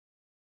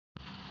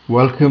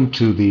Welcome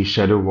to the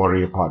Shadow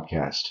Warrior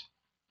podcast.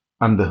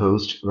 I'm the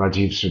host,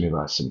 Rajiv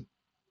Srinivasan.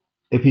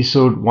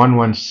 Episode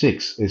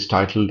 116 is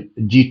titled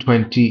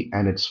G20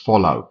 and its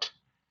Fallout: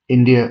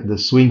 India, the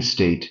Swing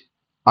State,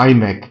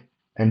 IMEC,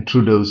 and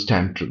Trudeau's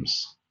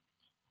Tantrums.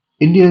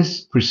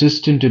 India's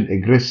persistent and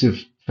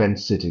aggressive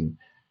fence sitting,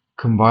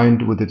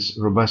 combined with its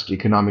robust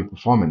economic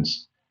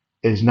performance,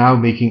 is now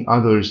making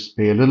others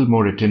pay a little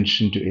more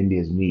attention to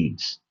India's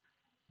needs,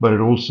 but it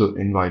also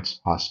invites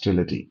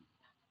hostility.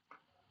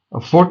 A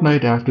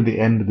fortnight after the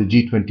end of the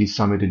G20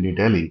 summit in New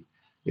Delhi,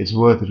 it's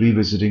worth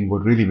revisiting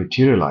what really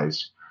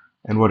materialized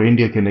and what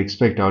India can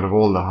expect out of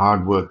all the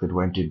hard work that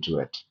went into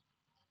it.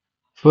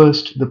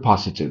 First, the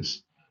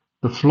positives.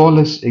 The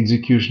flawless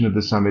execution of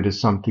the summit is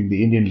something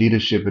the Indian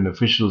leadership and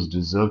officials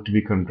deserve to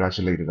be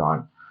congratulated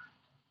on.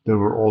 There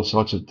were all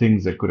sorts of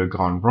things that could have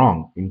gone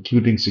wrong,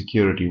 including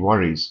security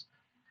worries,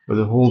 but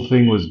the whole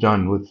thing was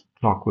done with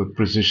clockwork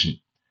precision.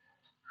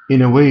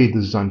 In a way,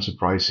 this is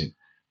unsurprising.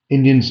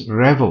 Indians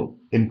revel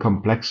in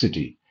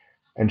complexity,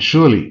 and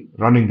surely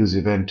running this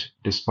event,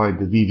 despite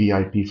the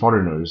VVIP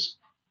foreigners,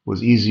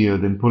 was easier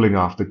than pulling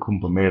off the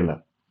Kumbh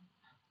Mela.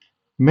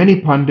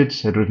 Many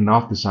pundits had written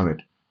off the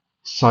summit,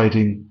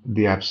 citing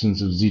the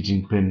absence of Xi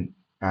Jinping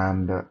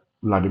and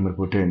Vladimir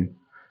Putin,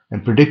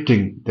 and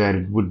predicting that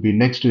it would be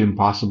next to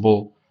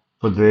impossible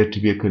for there to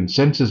be a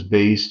consensus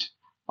based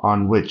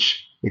on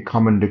which a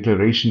common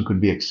declaration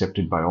could be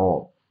accepted by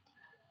all.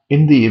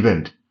 In the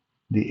event,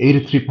 the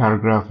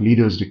 83-paragraph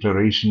Leaders'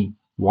 Declaration,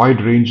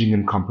 wide-ranging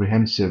and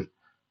comprehensive,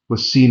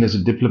 was seen as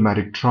a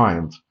diplomatic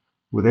triumph,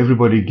 with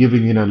everybody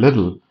giving in a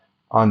little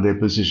on their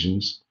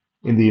positions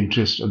in the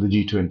interest of the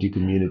G20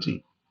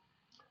 community.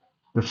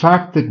 The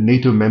fact that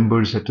NATO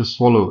members had to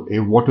swallow a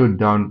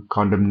watered-down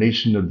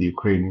condemnation of the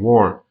Ukraine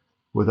war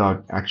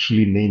without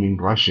actually naming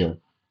Russia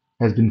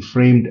has been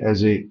framed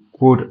as a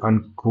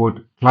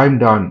quote-unquote climb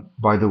down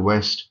by the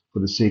West for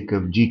the sake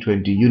of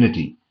G20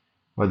 unity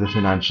by the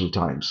Financial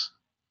Times.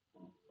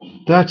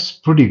 That's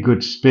pretty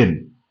good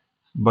spin,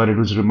 but it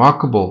was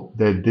remarkable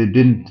that they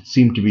didn't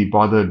seem to be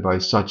bothered by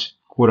such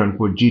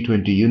quote-unquote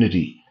G20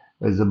 unity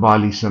as the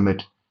Bali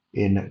summit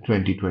in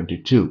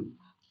 2022.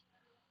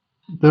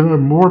 There are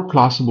more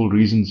plausible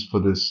reasons for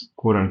this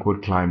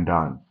quote-unquote climb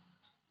down.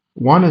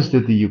 One is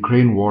that the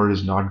Ukraine war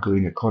is not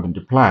going according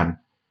to plan,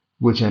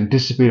 which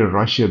anticipated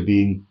Russia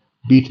being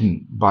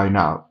beaten by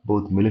now,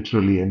 both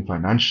militarily and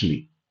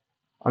financially.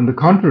 On the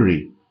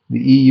contrary, the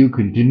EU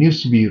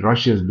continues to be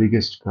Russia's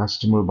biggest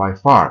customer by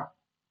far,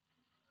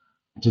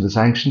 so the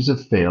sanctions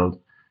have failed,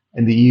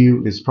 and the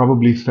EU is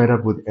probably fed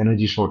up with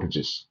energy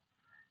shortages.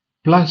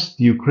 Plus,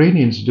 the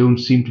Ukrainians don't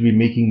seem to be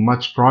making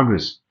much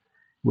progress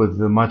with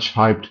the much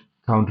hyped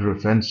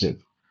counteroffensive.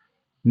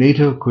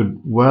 NATO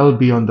could well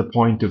be on the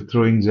point of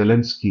throwing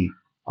Zelensky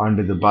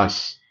under the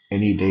bus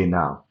any day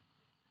now.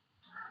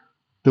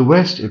 The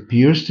West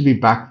appears to be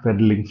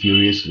backpedaling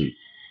furiously,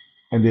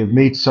 and they've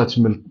made such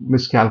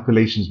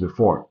miscalculations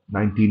before: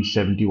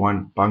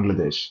 1971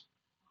 Bangladesh,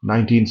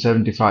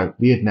 1975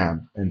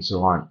 Vietnam, and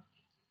so on.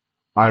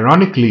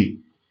 Ironically,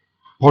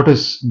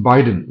 POTUS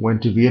Biden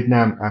went to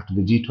Vietnam after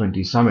the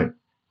G20 summit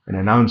and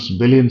announced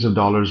billions of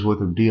dollars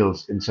worth of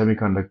deals in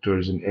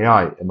semiconductors and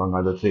AI, among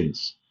other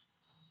things.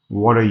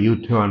 What a U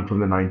turn from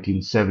the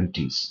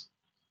 1970s.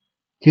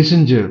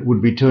 Kissinger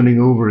would be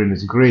turning over in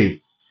his grave,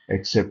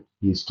 except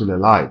he's still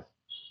alive.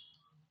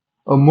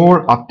 A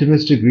more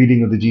optimistic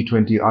reading of the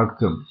G20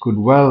 outcome could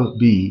well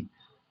be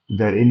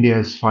that India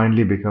has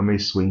finally become a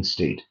swing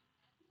state.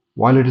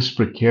 While it is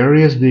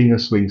precarious being a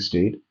swing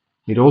state,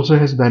 it also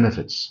has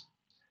benefits.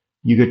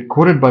 You get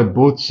quoted by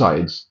both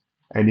sides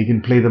and you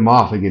can play them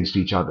off against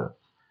each other.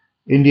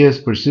 India's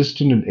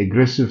persistent and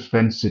aggressive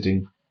fence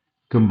sitting,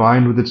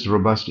 combined with its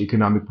robust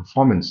economic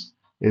performance,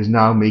 is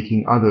now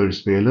making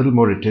others pay a little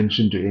more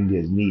attention to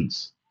India's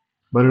needs.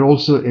 But it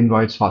also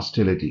invites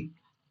hostility.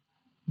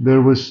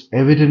 There was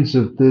evidence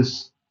of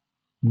this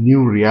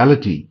new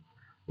reality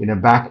in a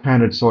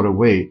backhanded sort of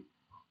way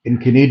in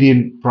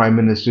Canadian Prime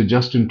Minister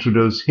Justin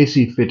Trudeau's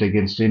hissy fit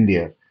against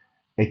India,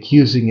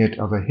 accusing it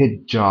of a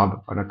hit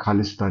job on a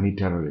Khalistani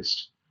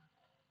terrorist.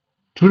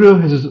 Trudeau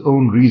has his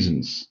own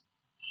reasons,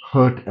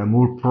 hurt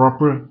amour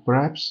propre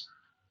perhaps,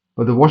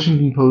 but the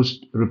Washington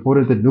Post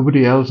reported that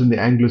nobody else in the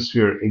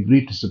Anglosphere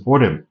agreed to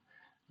support him,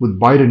 with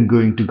Biden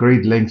going to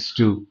great lengths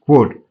to,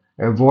 quote,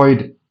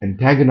 avoid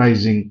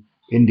antagonizing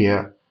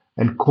India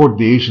and quote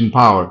the Asian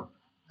power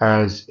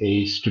as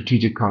a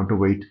strategic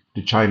counterweight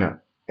to China,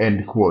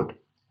 end quote.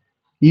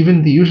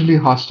 Even the usually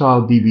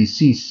hostile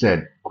BBC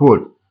said,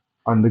 quote,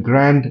 on the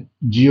grand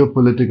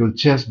geopolitical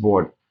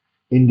chessboard,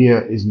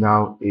 India is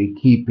now a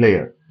key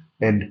player,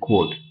 end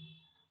quote.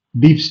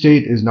 Deep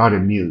State is not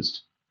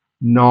amused,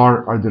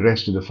 nor are the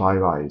rest of the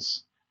Five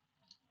Eyes.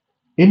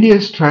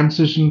 India's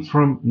transition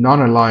from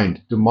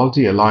non-aligned to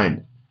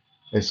multi-aligned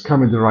has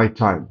come at the right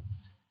time.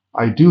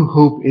 I do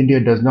hope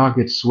India does not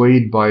get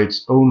swayed by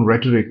its own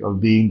rhetoric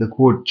of being the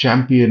quote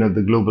champion of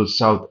the global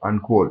south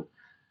unquote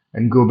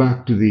and go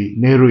back to the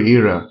Nehru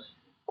era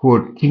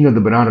quote king of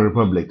the banana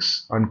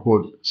republics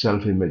unquote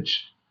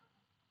self-image.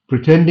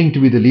 pretending to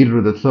be the leader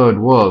of the third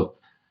world,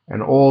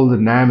 and all the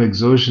NAM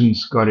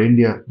exertions got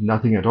India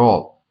nothing at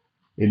all.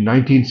 In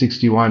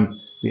 1961,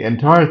 the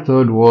entire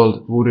third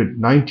world voted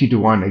 90 to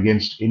 1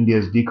 against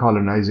India's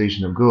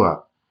decolonization of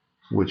Goa,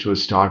 which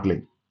was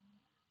startling.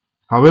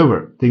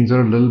 However, things are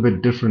a little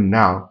bit different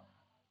now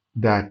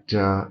that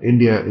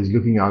India is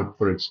looking out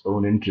for its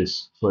own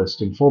interests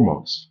first and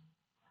foremost.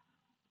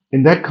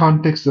 In that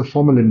context, the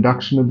formal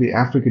induction of the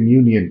African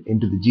Union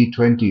into the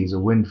G20 is a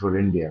win for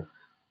India,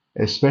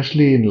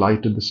 especially in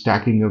light of the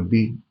stacking of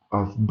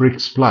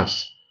BRICS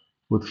Plus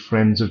with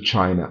friends of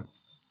China.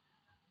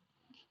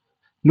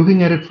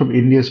 Looking at it from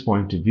India's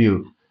point of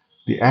view,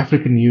 the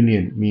African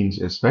Union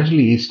means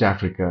especially East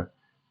Africa,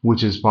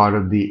 which is part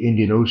of the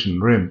Indian Ocean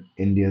Rim,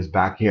 India's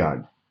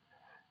backyard.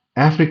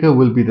 Africa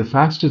will be the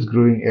fastest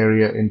growing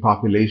area in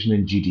population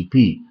and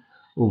GDP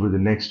over the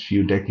next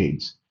few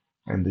decades,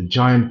 and the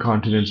giant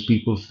continent's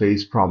people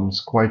face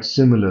problems quite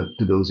similar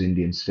to those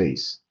Indians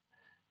face.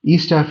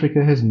 East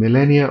Africa has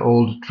millennia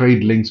old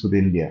trade links with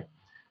India.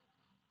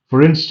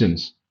 For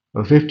instance, a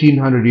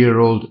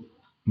 1500-year-old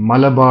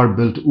Malabar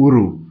built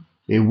Uru,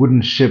 a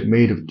wooden ship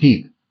made of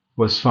teak,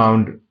 was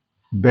found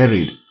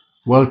buried,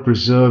 well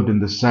preserved in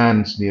the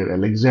sands near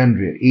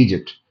Alexandria,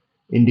 Egypt,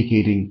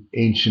 indicating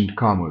ancient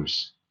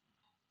commerce.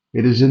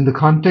 It is in the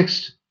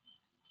context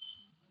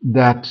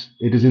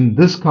it is in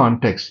this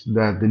context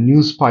that the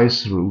new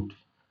spice route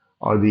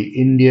or the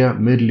India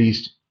Middle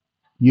East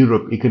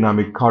Europe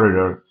Economic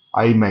Corridor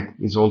IMEC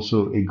is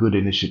also a good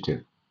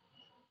initiative.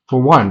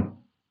 For one,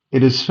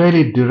 it is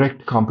fairly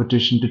direct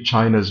competition to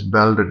China's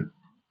Belt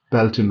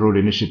and Road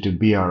Initiative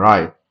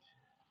BRI,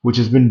 which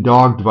has been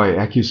dogged by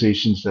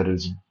accusations that it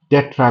is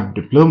debt trap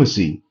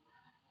diplomacy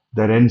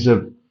that ends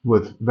up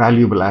with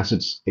valuable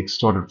assets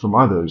extorted from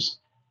others,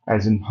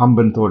 as in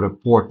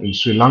Hambantota port in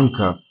Sri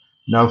Lanka,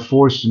 now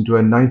forced into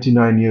a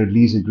 99-year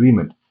lease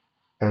agreement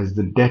as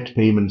the debt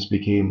payments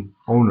became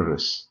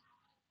onerous.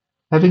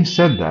 Having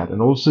said that,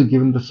 and also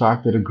given the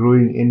fact that a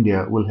growing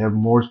India will have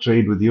more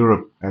trade with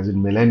Europe as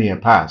in millennia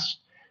past,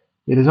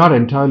 it is not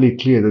entirely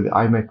clear that the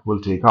IMEC will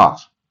take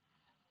off.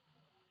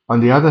 On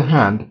the other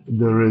hand,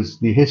 there is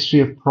the history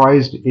of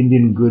prized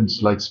Indian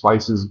goods like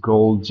spices,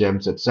 gold,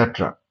 gems,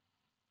 etc.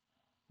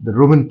 The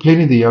Roman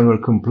Pliny the Younger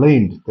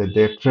complained that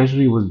their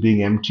treasury was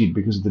being emptied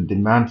because of the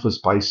demand for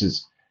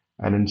spices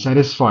and in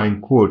satisfying,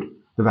 quote,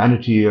 the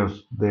vanity of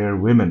their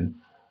women,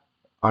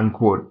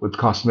 unquote, with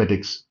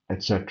cosmetics,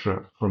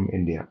 etc. from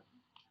India.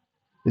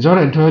 It's not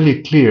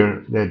entirely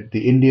clear that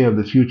the India of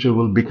the future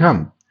will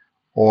become,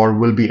 or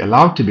will be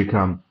allowed to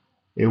become,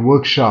 a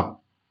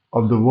workshop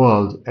of the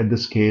world at the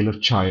scale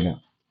of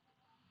China.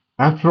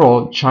 After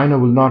all, China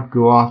will not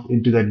go off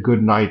into that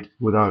good night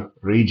without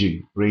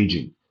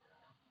raging.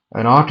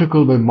 An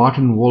article by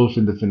Martin Wolf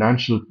in the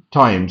Financial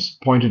Times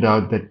pointed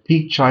out that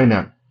peak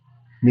China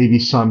may be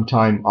some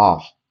time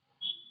off.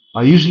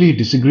 I usually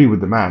disagree with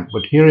the man,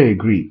 but here I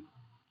agree.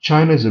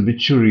 China's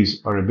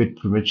obituaries are a bit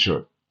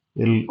premature.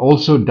 It'll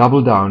also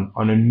double down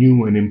on a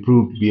new and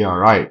improved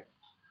BRI.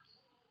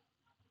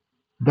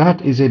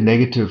 That is a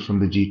negative from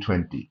the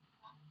G20.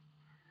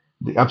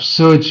 The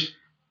upsurge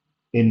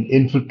in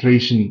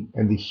infiltration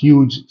and the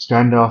huge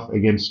standoff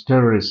against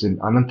terrorists in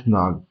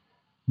Anantnag,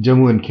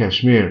 Jammu and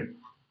Kashmir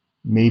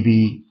may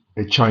be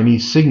a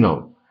Chinese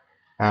signal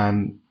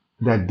and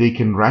that they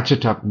can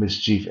ratchet up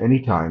mischief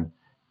anytime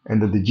and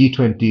that the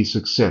G20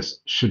 success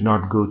should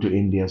not go to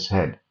India's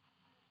head.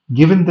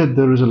 Given that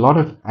there is a lot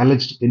of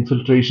alleged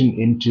infiltration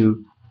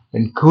into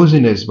and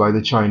coziness by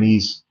the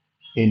Chinese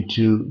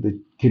into the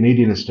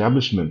Canadian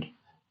establishment,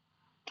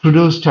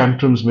 Trudeau's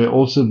tantrums may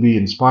also be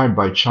inspired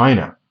by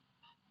China.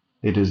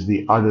 It is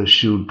the other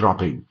shoe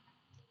dropping.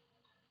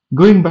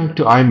 Going back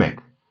to IMEC,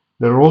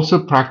 there are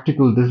also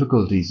practical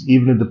difficulties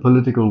even if the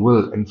political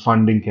will and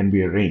funding can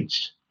be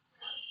arranged.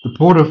 The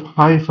port of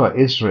Haifa,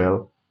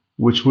 Israel,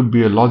 which would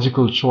be a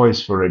logical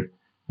choice for it,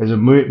 has a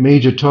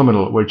major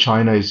terminal where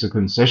China is a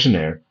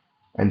concessionaire,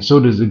 and so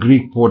does the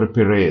Greek port of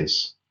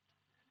Piraeus.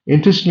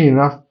 Interestingly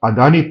enough,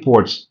 Adani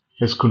Ports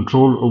has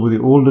control over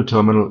the older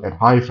terminal at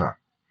Haifa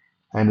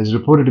and is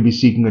reported to be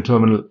seeking a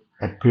terminal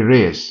at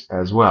Piraeus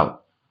as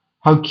well.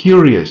 How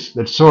curious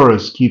that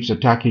Soros keeps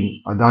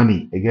attacking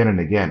Adani again and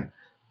again.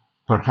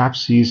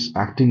 Perhaps he's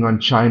acting on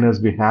China's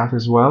behalf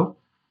as well?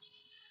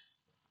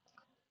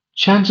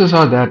 Chances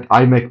are that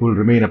IMEC will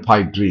remain a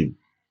pipe dream,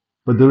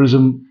 but there is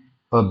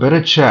a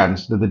better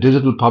chance that the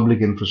digital public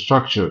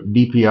infrastructure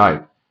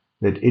 (DPI)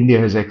 that India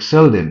has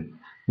excelled in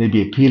may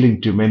be appealing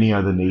to many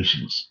other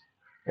nations.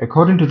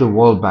 According to the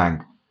World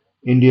Bank,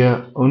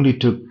 India only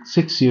took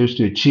 6 years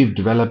to achieve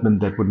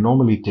development that would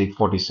normally take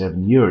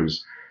 47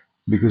 years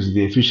because of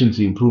the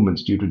efficiency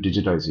improvements due to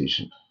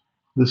digitization.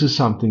 This is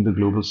something the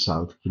Global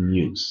South can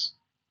use.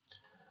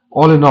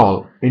 All in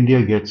all,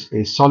 India gets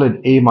a solid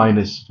A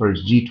minus for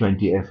its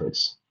G20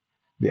 efforts.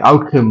 The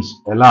outcomes,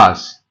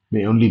 alas,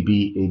 may only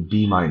be a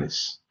B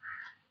minus.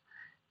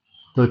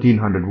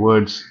 1300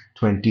 words,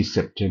 20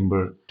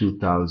 September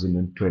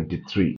 2023.